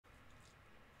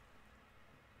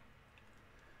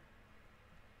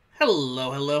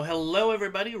Hello, hello, hello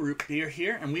everybody, Root Beer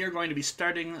here, and we are going to be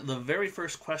starting the very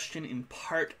first question in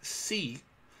Part C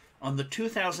on the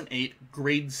 2008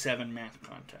 Grade 7 Math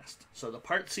Contest. So the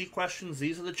Part C questions,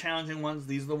 these are the challenging ones,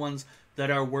 these are the ones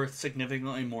that are worth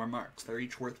significantly more marks. They're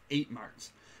each worth 8 marks,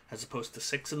 as opposed to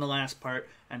 6 in the last part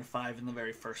and 5 in the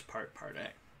very first part, Part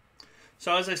A.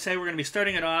 So as I say, we're going to be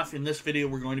starting it off. In this video,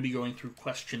 we're going to be going through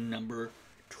question number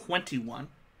 21.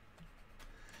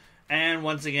 And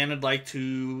once again, I'd like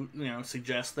to,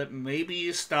 suggest that maybe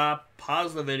you stop,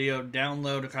 pause the video,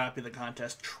 download a copy of the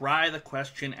contest, try the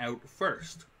question out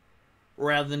first,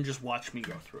 rather than just watch me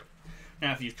go through it.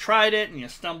 Now, if you've tried it and you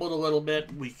stumbled a little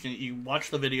bit, you watch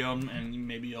the video and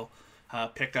maybe you'll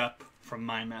pick up from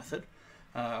my method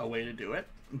a way to do it.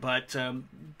 But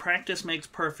practice makes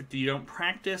perfect. You don't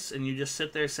practice and you just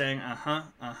sit there saying,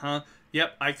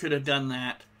 yep, I could have done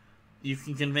that. You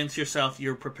can convince yourself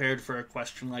you're prepared for a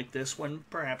question like this when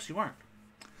perhaps you aren't.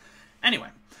 Anyway,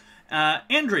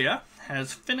 Andrea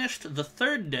has finished the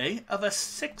 3rd day of a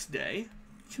 6-day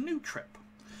canoe trip.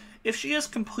 If she has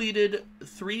completed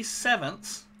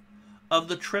 3/7 of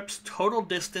the trip's total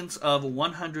distance of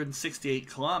 168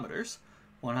 kilometers,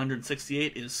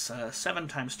 168 is 7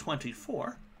 times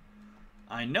 24.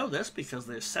 I know this because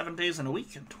there's 7 days in a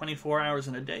week and 24 hours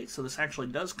in a day, so this actually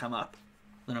does come up.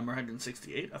 The number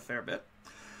 168, a fair bit.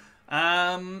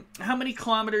 How many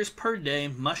kilometers per day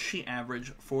must she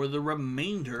average for the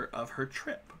remainder of her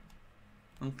trip?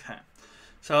 Okay,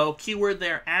 so keyword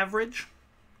there, average,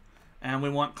 and we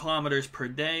want kilometers per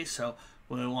day, so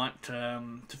we want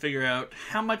to figure out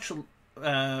how much,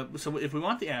 so if we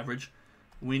want the average,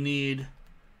 we need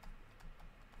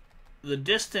the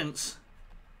distance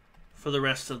for the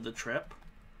rest of the trip,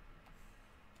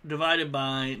 divided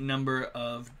by number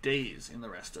of days in the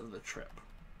rest of the trip.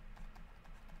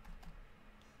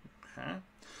 Okay.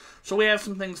 So we have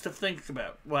some things to think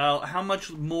about. Well, how much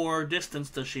more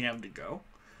distance does she have to go?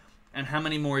 And how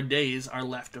many more days are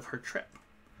left of her trip?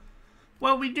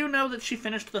 Well, we do know that she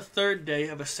finished the 3rd day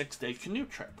of a 6-day canoe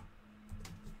trip.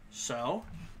 So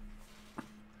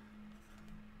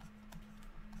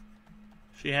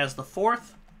she has the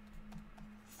 4th,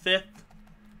 5th,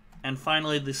 and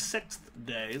finally the 6th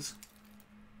days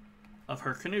of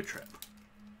her canoe trip.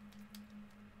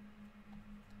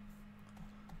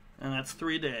 And that's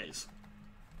 3 days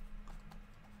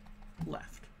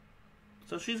left.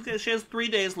 So she has 3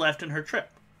 days left in her trip.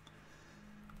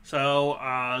 So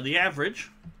the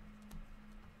average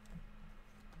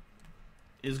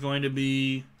is going to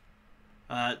be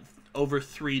over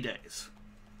 3 days.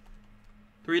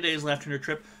 3 days left in her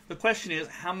trip. The question is,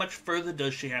 how much further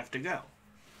does she have to go?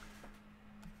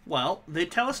 Well, they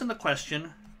tell us in the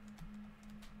question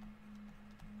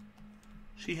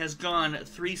she has gone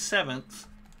 3/7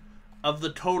 of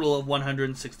the total of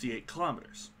 168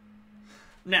 kilometers.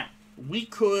 Now, we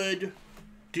could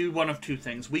do one of two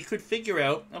things. We could figure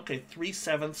out, okay,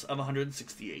 3/7 of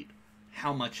 168.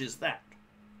 How much is that?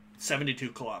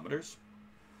 72 kilometers.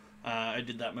 I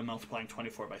did that by multiplying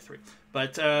 24 by 3.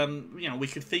 But, we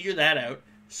could figure that out.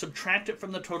 Subtract it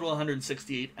from the total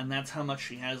 168, and that's how much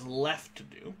she has left to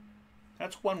do.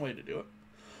 That's one way to do it.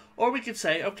 Or we could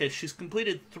say, okay, she's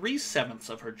completed 3/7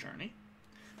 of her journey.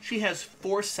 She has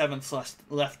 4/7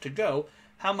 left to go.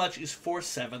 How much is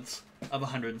 4/7 of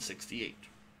 168?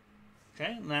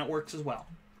 Okay, and that works as well.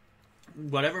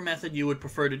 Whatever method you would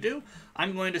prefer to do,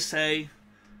 I'm going to say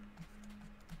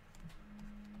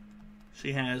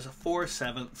she has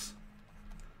 4/7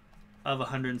 of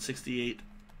 168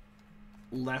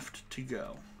 left to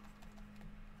go.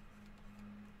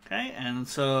 Okay, and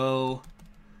so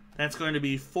that's going to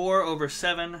be 4 over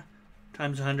 7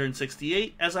 times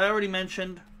 168. As I already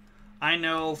mentioned, I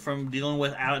know from dealing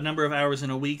with a number of hours in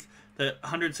a week that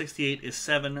 168 is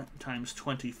 7 times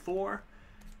 24.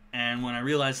 And when I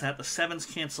realized that, the 7s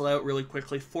cancel out really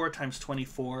quickly. 4 times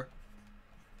 24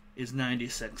 is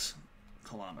 96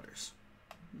 kilometers.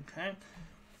 Okay?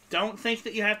 Don't think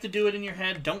that you have to do it in your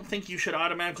head. Don't think you should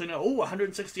automatically know,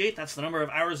 168, that's the number of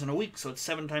hours in a week, so it's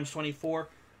 7 times 24.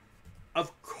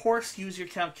 Of course, use your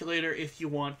calculator if you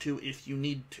want to, if you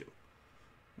need to.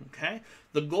 Okay?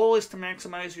 The goal is to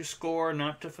maximize your score,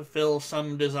 not to fulfill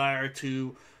some desire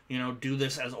to, do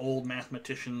this as old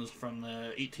mathematicians from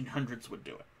the 1800s would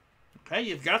do it. Okay?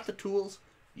 You've got the tools,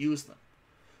 use them.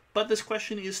 But this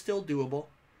question is still doable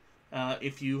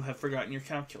if you have forgotten your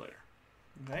calculator.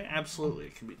 Okay, absolutely,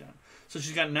 it can be done. So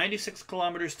she's got 96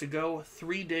 kilometers to go,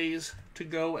 3 days to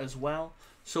go as well.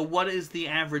 So what is the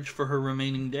average for her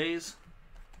remaining days?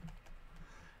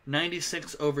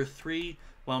 96 over 3.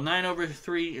 Well, 9 over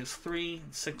 3 is 3.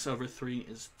 6 over 3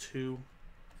 is 2.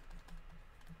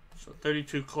 So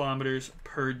 32 kilometers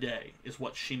per day is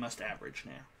what she must average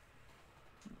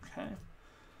now. Okay.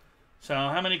 So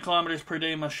how many kilometers per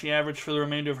day must she average for the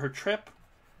remainder of her trip?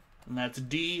 And that's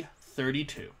D,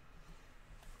 32.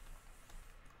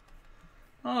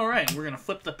 All right, we're going to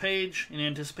flip the page in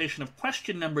anticipation of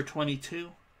question number 22.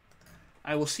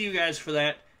 I will see you guys for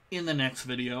that in the next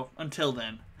video. Until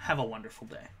then, have a wonderful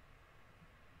day.